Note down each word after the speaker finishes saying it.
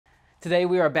Today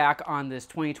we are back on this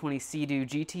 2020 Seadoo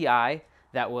GTI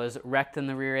that was wrecked in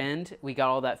the rear end. We got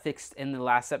all that fixed in the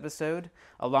last episode,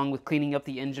 along with cleaning up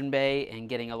the engine bay and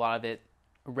getting a lot of it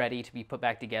ready to be put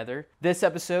back together. This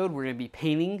episode we're going to be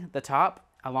painting the top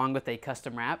along with a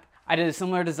custom wrap. I did a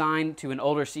similar design to an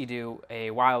older Seadoo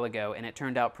a while ago and it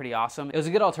turned out pretty awesome. It was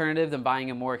a good alternative than buying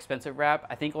a more expensive wrap.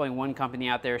 I think only one company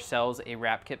out there sells a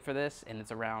wrap kit for this and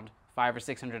it's around $500 or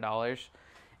 $600.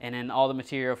 And then all the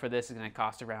material for this is going to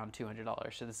cost around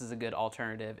 $200. So this is a good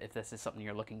alternative if this is something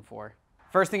you're looking for.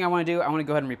 First thing I want to do, I want to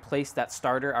go ahead and replace that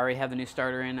starter. I already have the new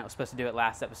starter in. I was supposed to do it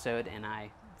last episode and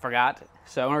I forgot.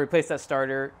 So I want to replace that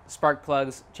starter, spark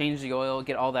plugs, change the oil,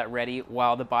 get all that ready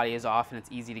while the body is off and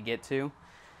it's easy to get to.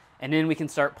 And then we can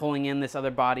start pulling in this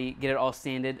other body, get it all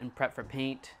sanded and prep for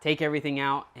paint, take everything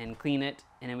out and clean it,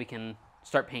 and then we can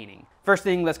start painting. First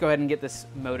thing, let's go ahead and get this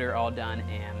motor all done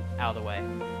and out of the way.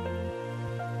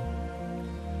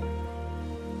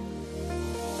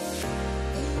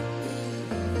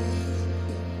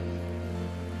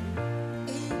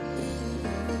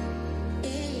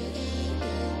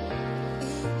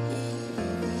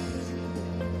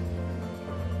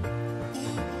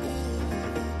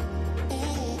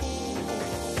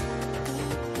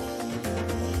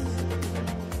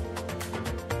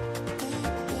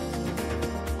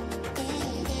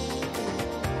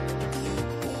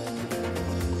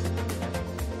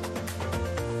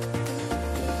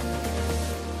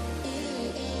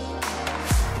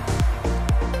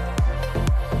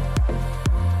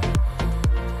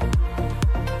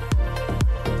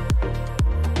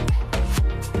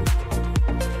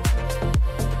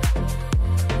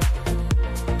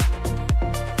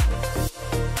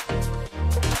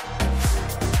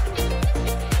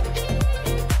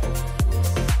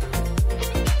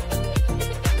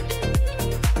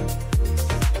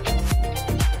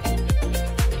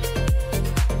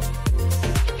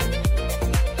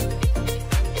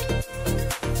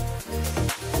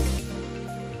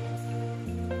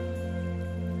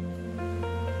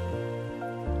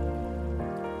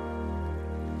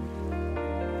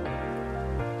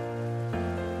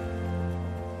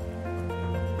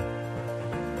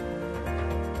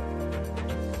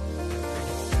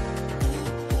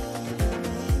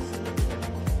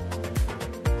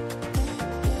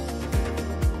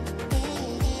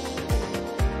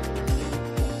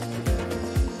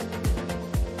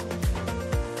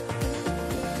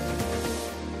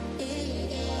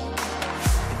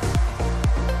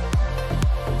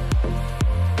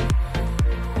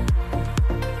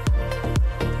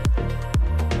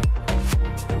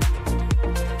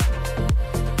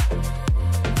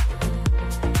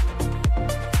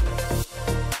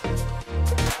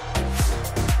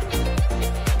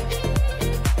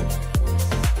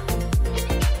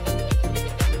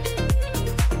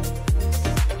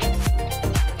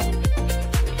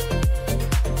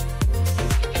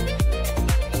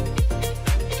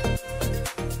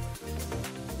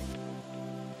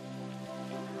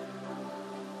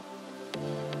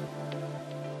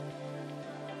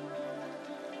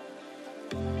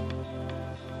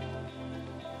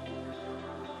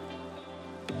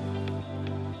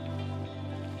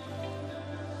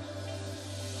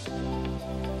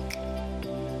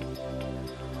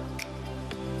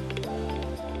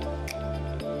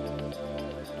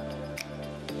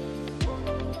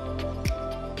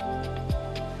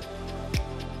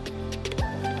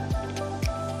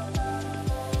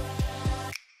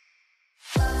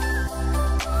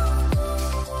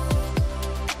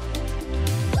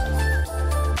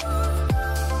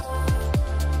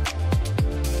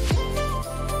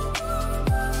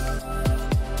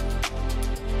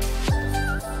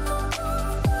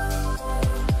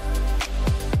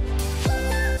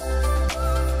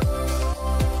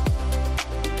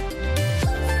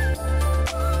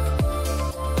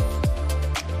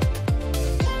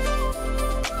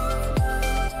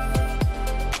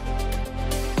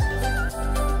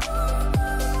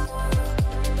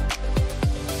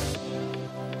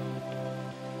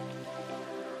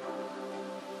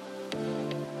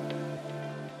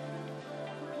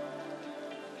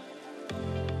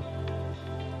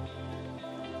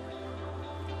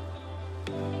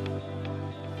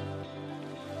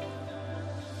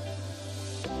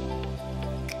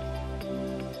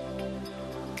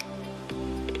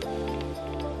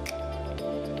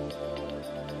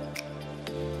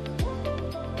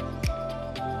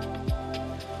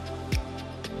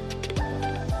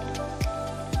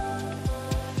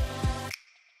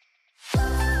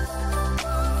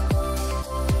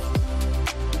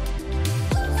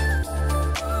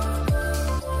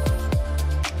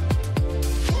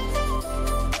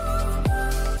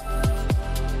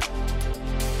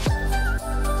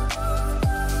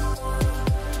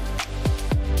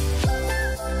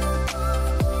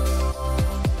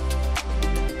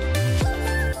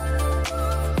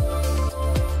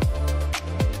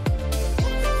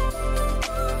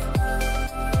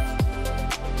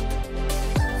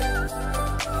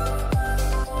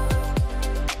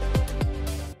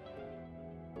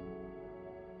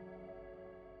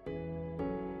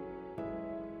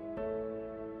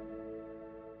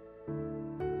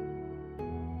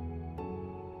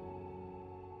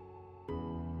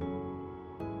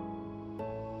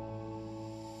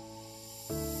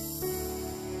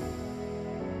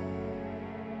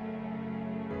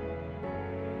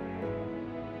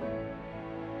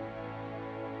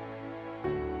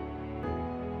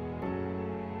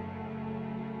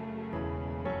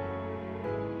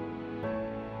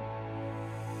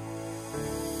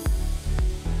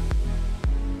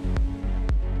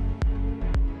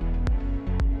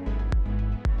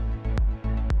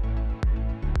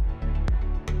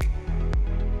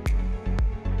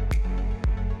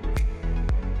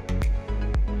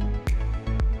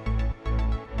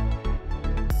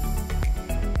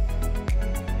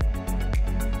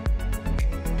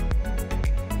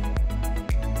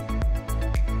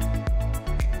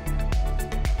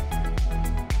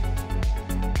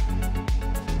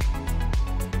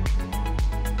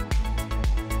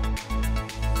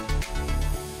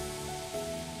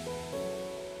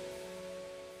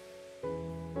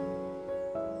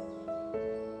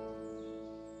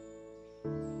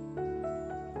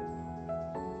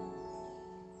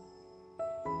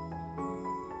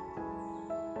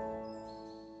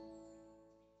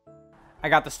 I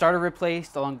got the starter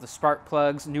replaced along with the spark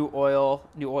plugs, new oil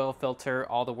filter,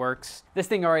 all the works. This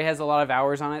thing already has a lot of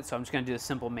hours on it, so I'm just gonna do the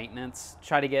simple maintenance.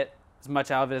 Try to get as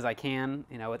much out of it as I can.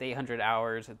 You know, with 800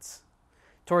 hours, it's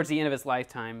towards the end of its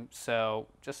lifetime, so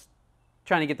just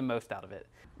trying to get the most out of it.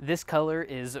 This color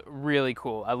is really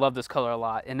cool. I love this color a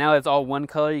lot. And now that it's all one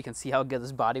color, you can see how good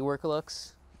this bodywork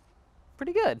looks.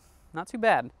 Pretty good, not too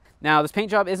bad. Now, this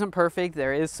paint job isn't perfect.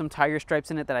 There is some tiger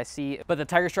stripes in it that I see, but the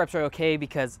tiger stripes are okay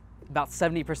because about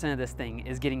 70% of this thing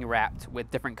is getting wrapped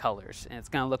with different colors, and it's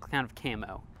gonna look kind of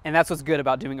camo. And that's what's good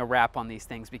about doing a wrap on these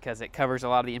things, because it covers a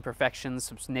lot of the imperfections,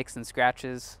 some nicks and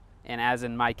scratches, and as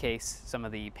in my case, some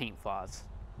of the paint flaws.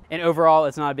 And overall,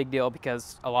 it's not a big deal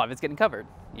because a lot of it's getting covered.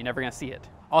 You're never gonna see it.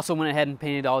 Also went ahead and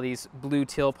painted all these blue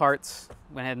teal parts,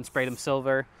 went ahead and sprayed them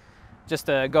silver, just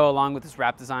to go along with this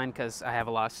wrap design, because I have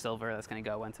a lot of silver that's gonna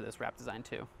go into this wrap design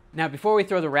too. Now, before we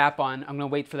throw the wrap on, I'm gonna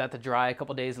wait for that to dry a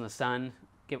couple days in the sun,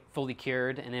 get fully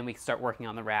cured, and then we can start working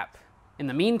on the wrap. In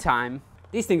the meantime,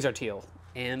 these things are teal,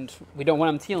 and we don't want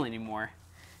them teal anymore.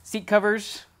 Seat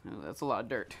covers, oh, that's a lot of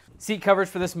dirt. Seat covers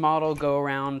for this model go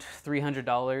around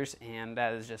 $300, and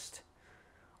that is just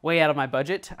way out of my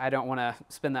budget. I don't want to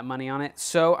spend that money on it,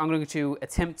 so I'm going to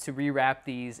attempt to rewrap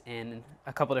these in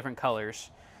a couple different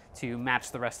colors to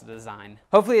match the rest of the design.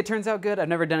 Hopefully it turns out good. I've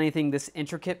never done anything this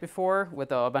intricate before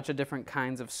with a bunch of different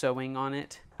kinds of sewing on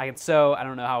it. I can sew, I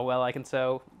don't know how well I can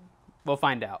sew. We'll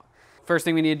find out. First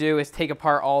thing we need to do is take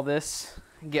apart all this,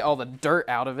 get all the dirt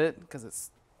out of it because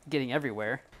it's getting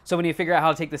everywhere. So we need to figure out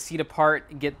how to take the seat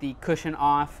apart, get the cushion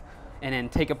off, and then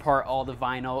take apart all the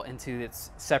vinyl into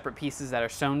its separate pieces that are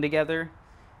sewn together,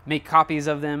 make copies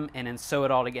of them, and then sew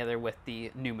it all together with the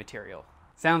new material.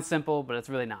 Sounds simple, but it's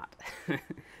really not.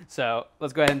 So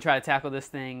let's go ahead and try to tackle this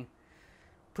thing.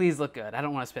 Please look good. I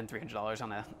don't want to spend $300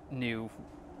 on a new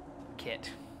kit.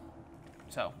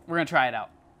 So we're gonna try it out.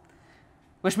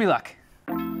 Wish me luck.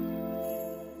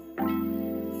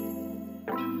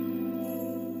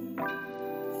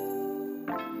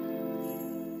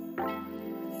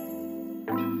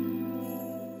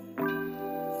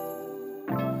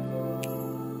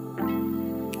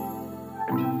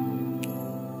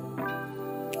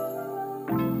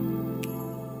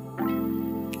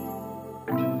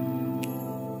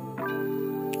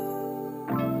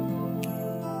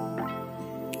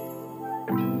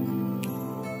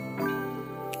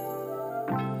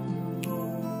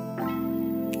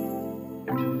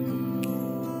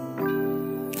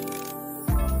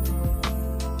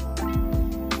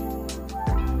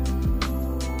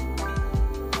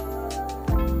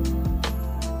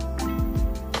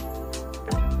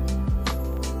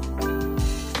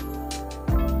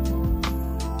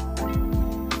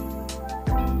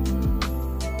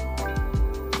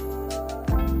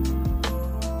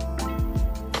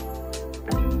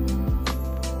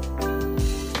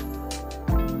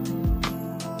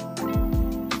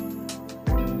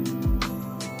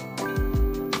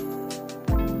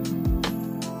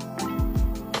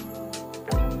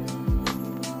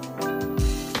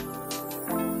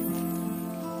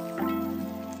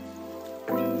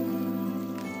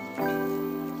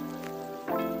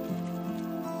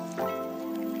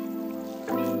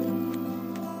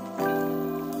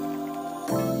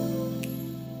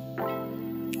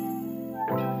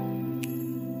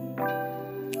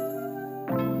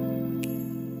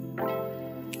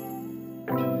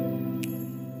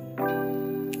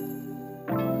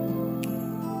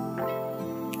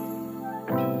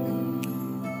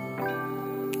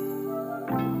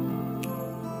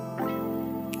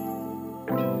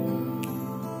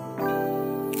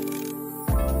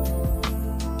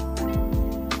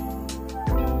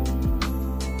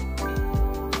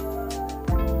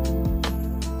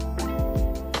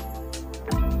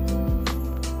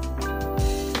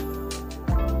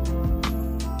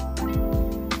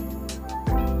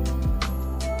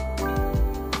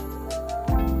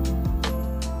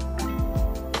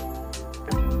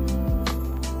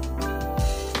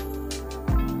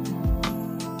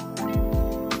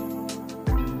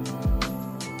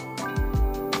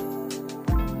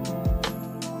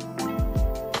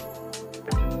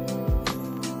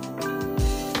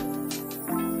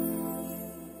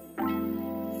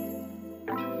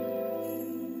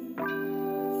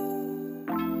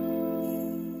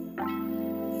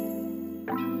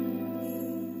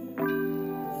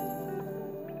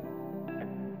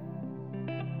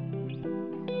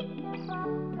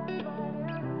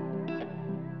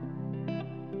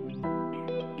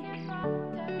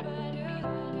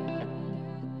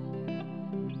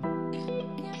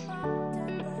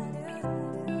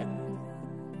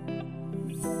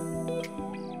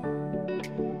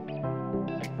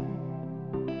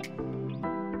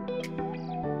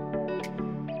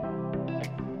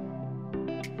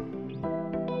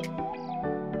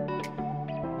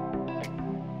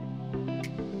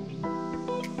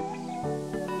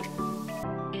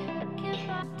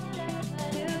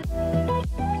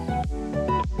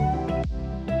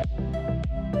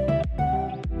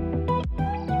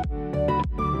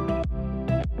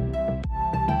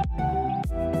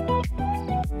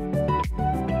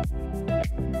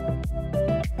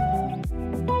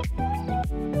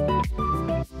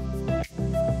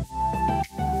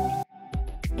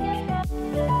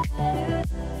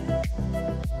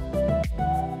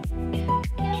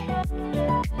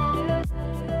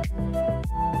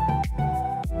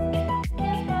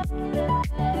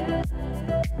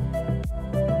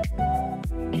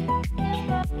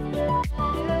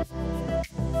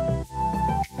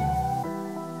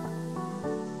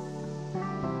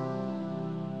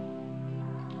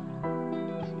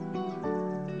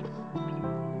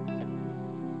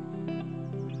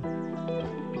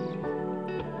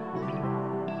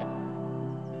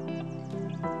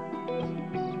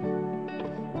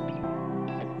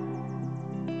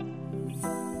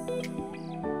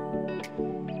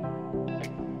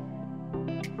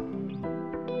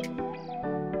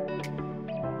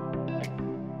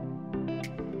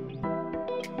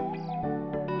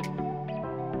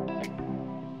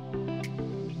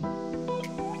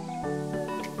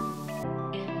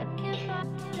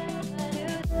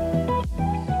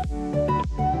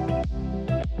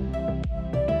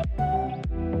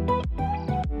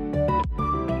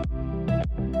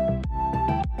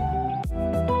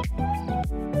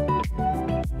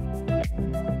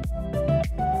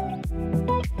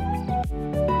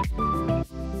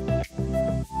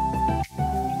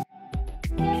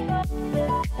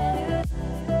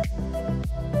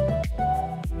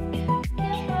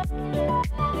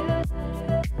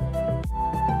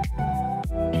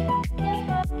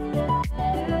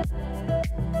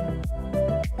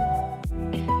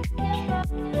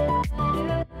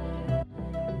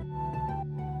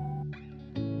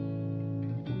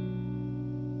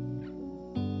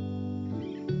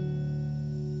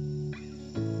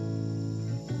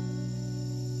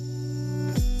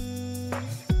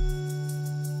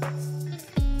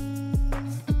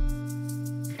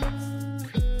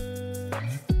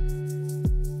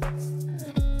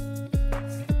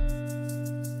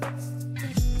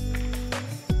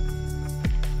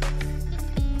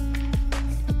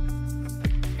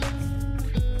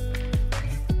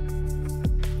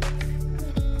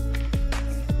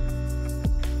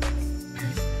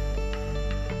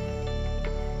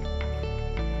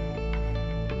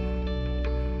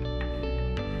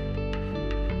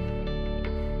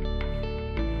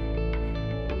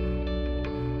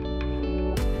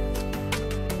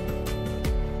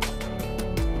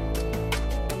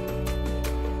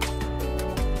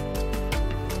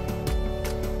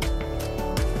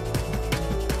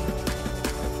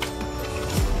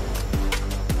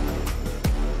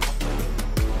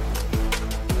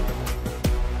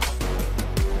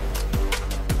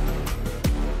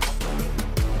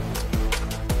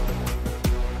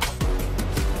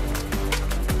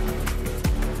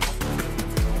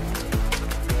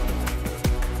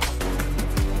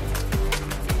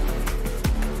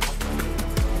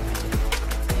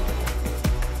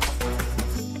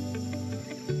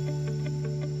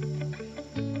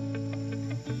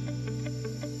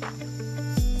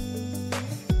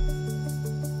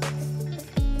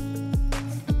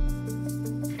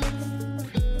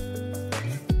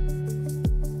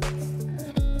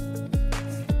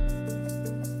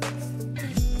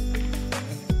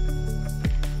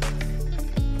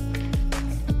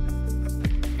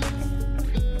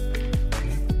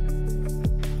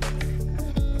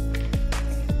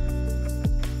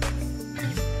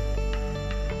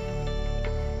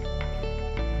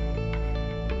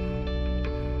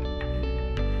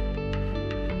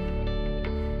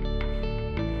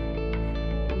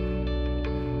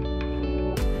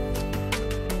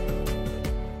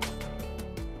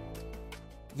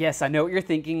 Yes, I know what you're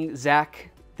thinking. Zach,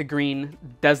 the green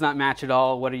does not match at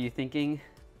all. What are you thinking?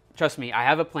 Trust me, I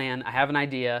have a plan. I have an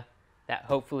idea that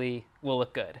hopefully will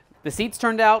look good. The seats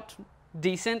turned out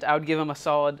decent. I would give them a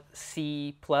solid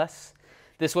C+.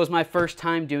 This was my first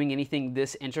time doing anything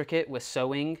this intricate with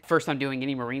sewing. First time doing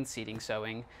any marine seating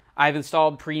sewing. I've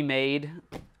installed pre-made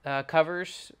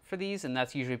covers for these, and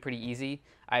that's usually pretty easy.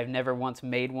 I've never once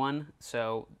made one,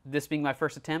 so this being my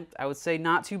first attempt, I would say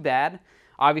not too bad.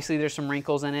 Obviously, there's some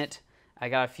wrinkles in it. I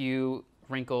got a few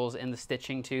wrinkles in the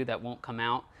stitching too that won't come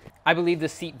out. I believe the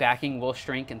seat backing will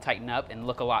shrink and tighten up and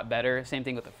look a lot better. Same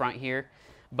thing with the front here,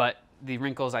 but the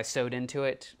wrinkles I sewed into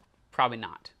it, probably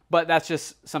not. But that's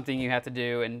just something you have to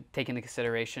do and take into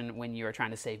consideration when you are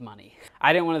trying to save money.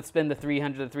 I didn't want to spend the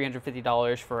 $300 to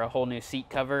 $350 for a whole new seat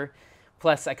cover.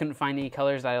 Plus, I couldn't find any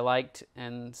colors that I liked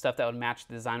and stuff that would match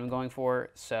the design I'm going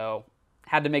for, so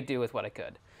had to make do with what I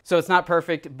could. So it's not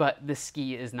perfect, but this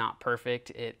ski is not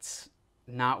perfect. It's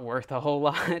not worth a whole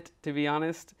lot, to be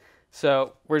honest.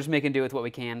 So we're just making do with what we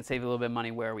can, save a little bit of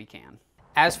money where we can.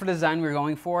 As for the design we're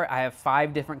going for, I have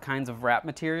 5 different kinds of wrap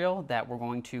material that we're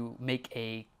going to make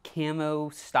a camo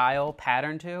style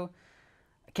pattern to.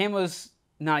 Camo's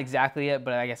not exactly it,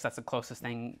 but I guess that's the closest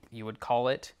thing you would call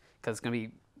it, because it's going to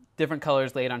be different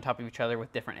colors laid on top of each other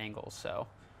with different angles. So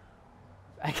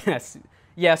I guess,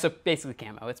 yeah, so basically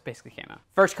camo. It's basically camo.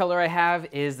 First color I have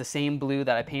is the same blue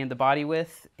that I painted the body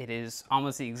with. It is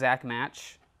almost the exact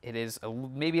match. It is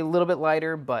maybe a little bit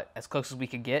lighter, but as close as we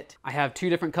could get. I have 2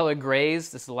 different colored grays.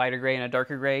 This is a lighter gray and a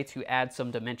darker gray to add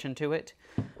some dimension to it.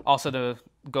 Also to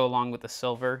go along with the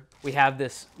silver. We have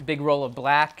this big roll of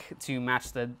black to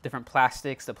match the different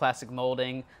plastics, the plastic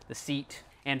molding, the seat.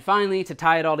 And finally, to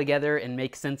tie it all together and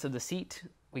make sense of the seat,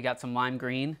 we got some lime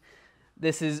green.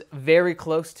 This is very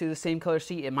close to the same color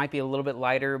seat. It might be a little bit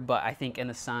lighter, but I think in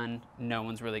the sun, no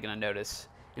one's really gonna notice.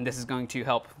 And this is going to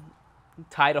help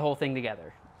tie the whole thing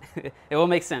together. It will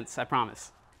make sense, I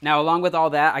promise. Now, along with all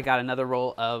that, I got another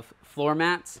roll of floor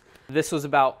mats. This was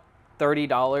about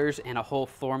 $30, and a whole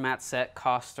floor mat set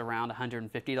costs around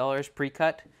 $150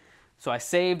 pre-cut. So I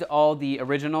saved all the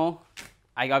original.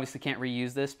 I obviously can't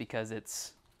reuse this because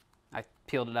I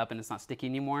peeled it up and it's not sticky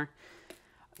anymore.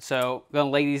 So I'm gonna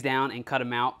lay these down and cut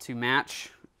them out to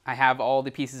match. I have all the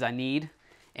pieces I need,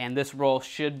 and this roll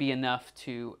should be enough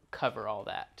to cover all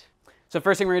that. So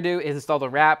first thing we're gonna do is install the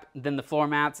wrap, then the floor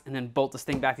mats, and then bolt this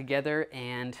thing back together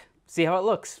and see how it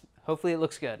looks. Hopefully it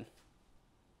looks good.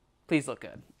 Please look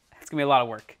good. It's gonna be a lot of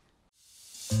work.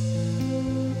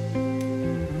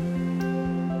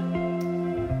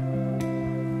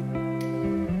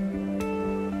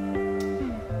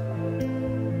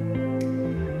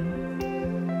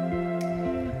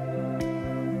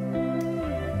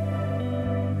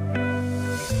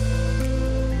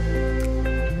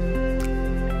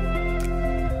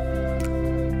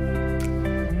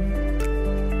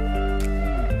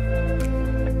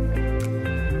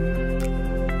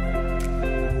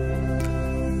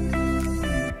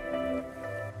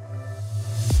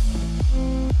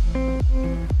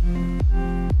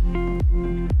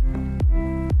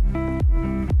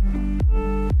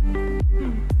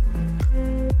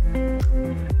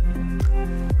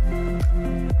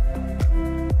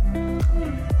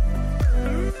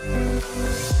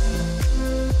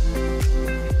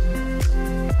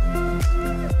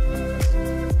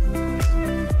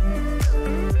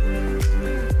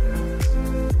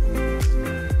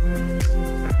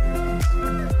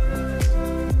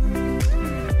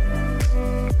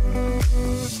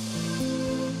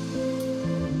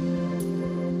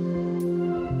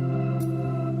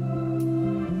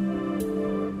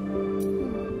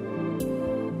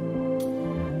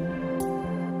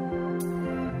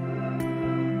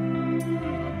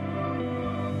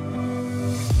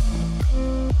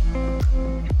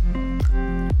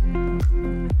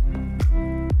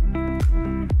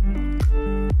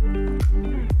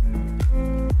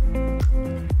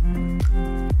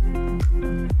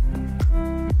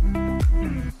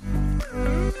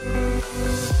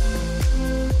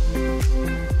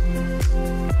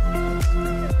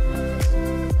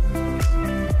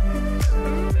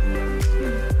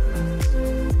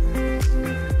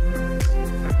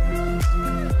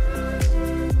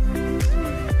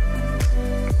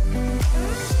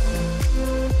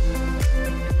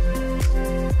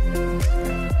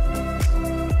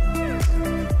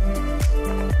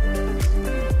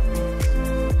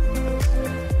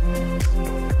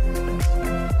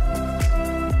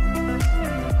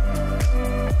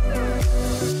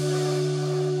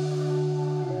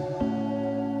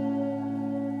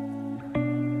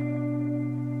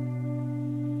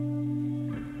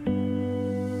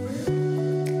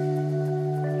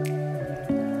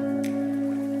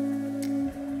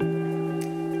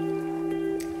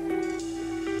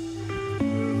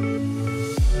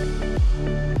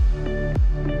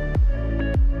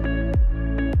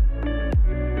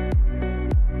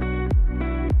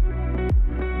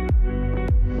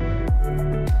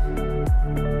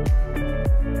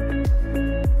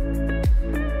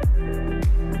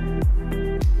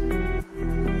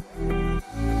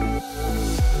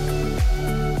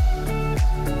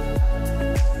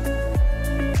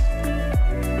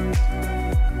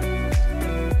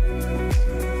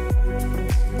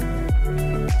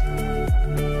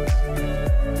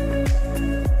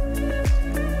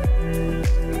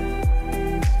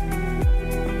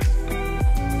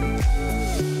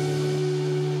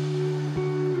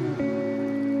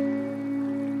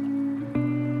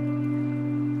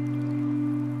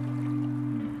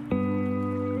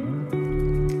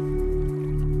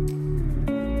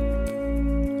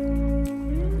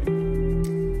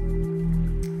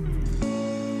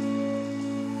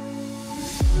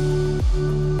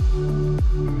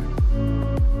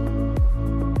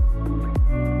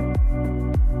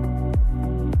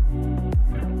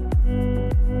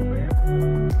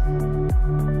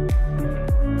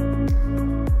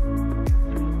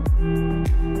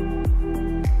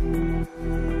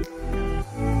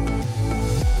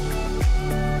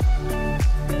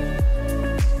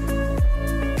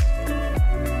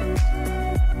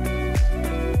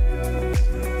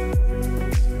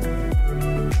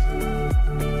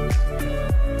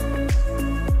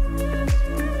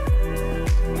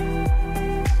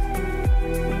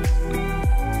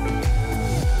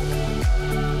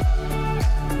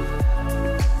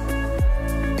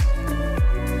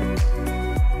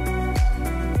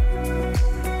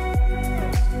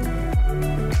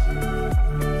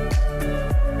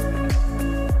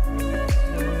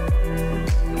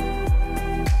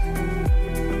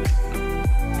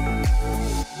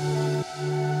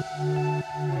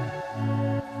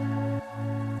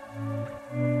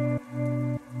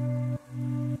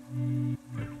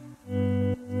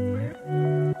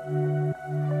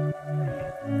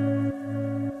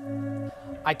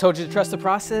 I told you to trust the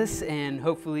process, and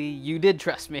hopefully you did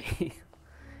trust me,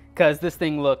 because this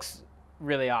thing looks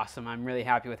really awesome. I'm really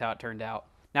happy with how it turned out.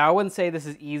 Now, I wouldn't say this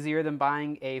is easier than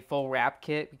buying a full wrap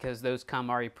kit, because those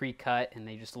come already pre-cut and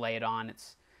they just lay it on.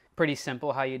 It's pretty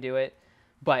simple how you do it,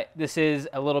 but this is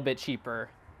a little bit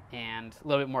cheaper and a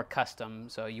little bit more custom,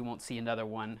 so you won't see another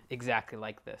one exactly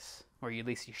like this, or at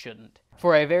least you shouldn't.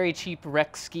 For a very cheap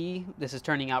rec ski, this is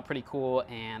turning out pretty cool,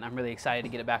 and I'm really excited to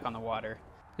get it back on the water.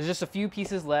 There's just a few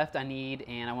pieces left I need,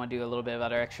 and I want to do a little bit of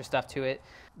other extra stuff to it.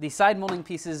 These side molding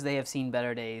pieces, they have seen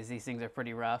better days. These things are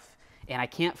pretty rough, and I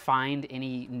can't find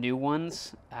any new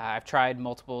ones. I've tried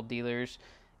multiple dealers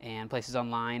and places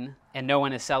online, and no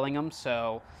one is selling them,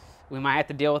 so we might have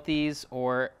to deal with these,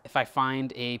 or if I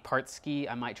find a part ski,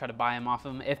 I might try to buy them off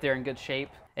them if they're in good shape.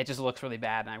 It just looks really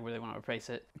bad, and I really want to replace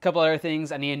it. A couple other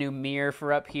things. I need a new mirror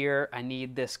for up here. I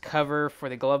need this cover for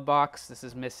the glove box. This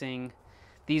is missing.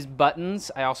 These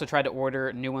buttons, I also tried to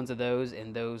order new ones of those,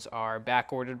 and those are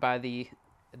back ordered by the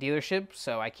dealership,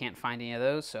 so I can't find any of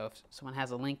those. So if someone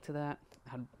has a link to that,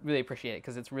 I'd really appreciate it,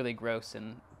 because it's really gross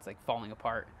and it's like falling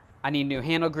apart. I need new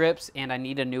handle grips, and I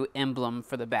need a new emblem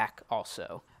for the back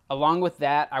also. Along with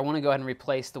that, I want to go ahead and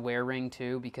replace the wear ring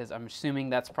too, because I'm assuming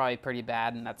that's probably pretty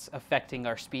bad and that's affecting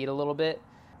our speed a little bit.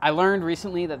 I learned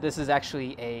recently that this is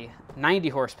actually a 90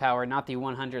 horsepower, not the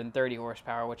 130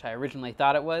 horsepower, which I originally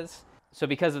thought it was. So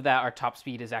because of that, our top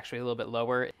speed is actually a little bit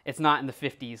lower. It's not in the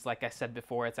 50s, like I said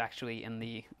before, it's actually in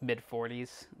the mid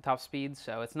 40s top speed.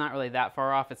 So it's not really that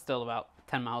far off. It's still about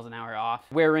 10 miles an hour off.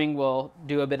 Wear ring will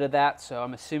do a bit of that, so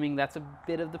I'm assuming that's a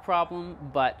bit of the problem,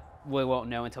 but we won't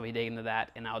know until we dig into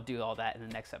that, and I'll do all that in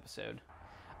the next episode.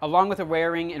 Along with the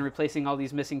wear ring and replacing all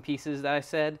these missing pieces that I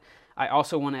said, I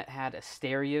also want to add a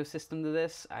stereo system to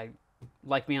this. I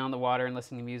like being on the water and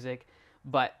listening to music,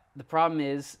 but the problem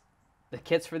is the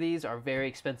kits for these are very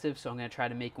expensive, so I'm going to try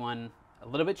to make one a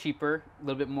little bit cheaper, a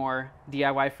little bit more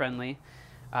DIY friendly.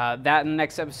 That in the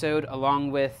next episode, along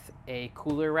with a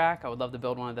cooler rack. I would love to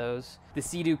build one of those. The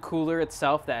Seadoo cooler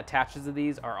itself that attaches to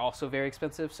these are also very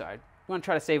expensive, so I want to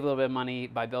try to save a little bit of money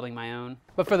by building my own.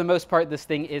 But for the most part, this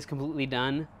thing is completely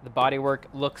done. The bodywork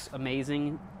looks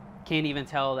amazing. Can't even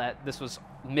tell that this was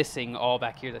missing all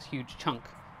back here. This huge chunk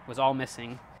was all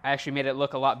missing. I actually made it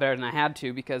look a lot better than I had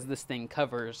to, because this thing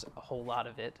covers a whole lot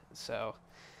of it. So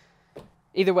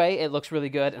either way, it looks really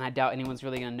good, and I doubt anyone's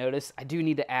really going to notice. I do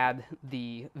need to add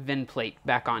the VIN plate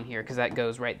back on here, because that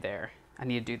goes right there. I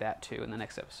need to do that too in the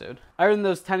next episode. Other than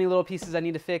those tiny little pieces I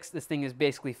need to fix, this thing is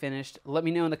basically finished. Let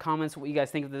me know in the comments what you guys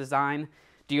think of the design.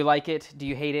 Do you like it? Do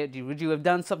you hate it? Would you have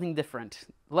done something different?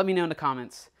 Let me know in the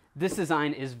comments. This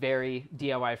design is very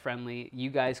DIY friendly. You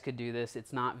guys could do this.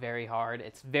 It's not very hard.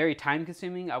 It's very time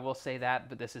consuming, I will say that,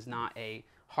 but this is not a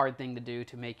hard thing to do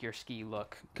to make your ski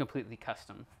look completely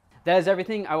custom. That is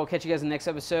everything. I will catch you guys in the next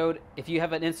episode. If you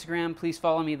have an Instagram, please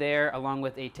follow me there, along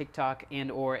with a TikTok and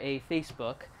or a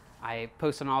Facebook. I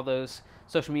post on all those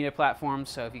social media platforms,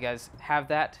 so if you guys have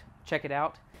that, check it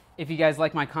out. If you guys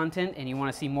like my content and you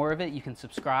want to see more of it, you can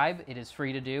subscribe. It is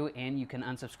free to do, and you can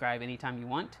unsubscribe anytime you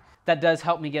want. That does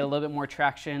help me get a little bit more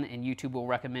traction, and YouTube will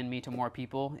recommend me to more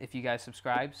people if you guys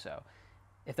subscribe. So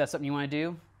if that's something you want to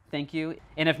do, thank you.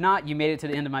 And if not, you made it to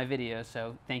the end of my video,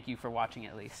 so thank you for watching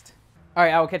at least. All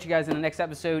right, I will catch you guys in the next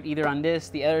episode, either on this,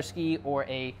 the other ski, or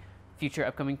a future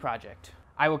upcoming project.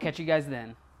 I will catch you guys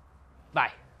then.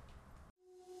 Bye.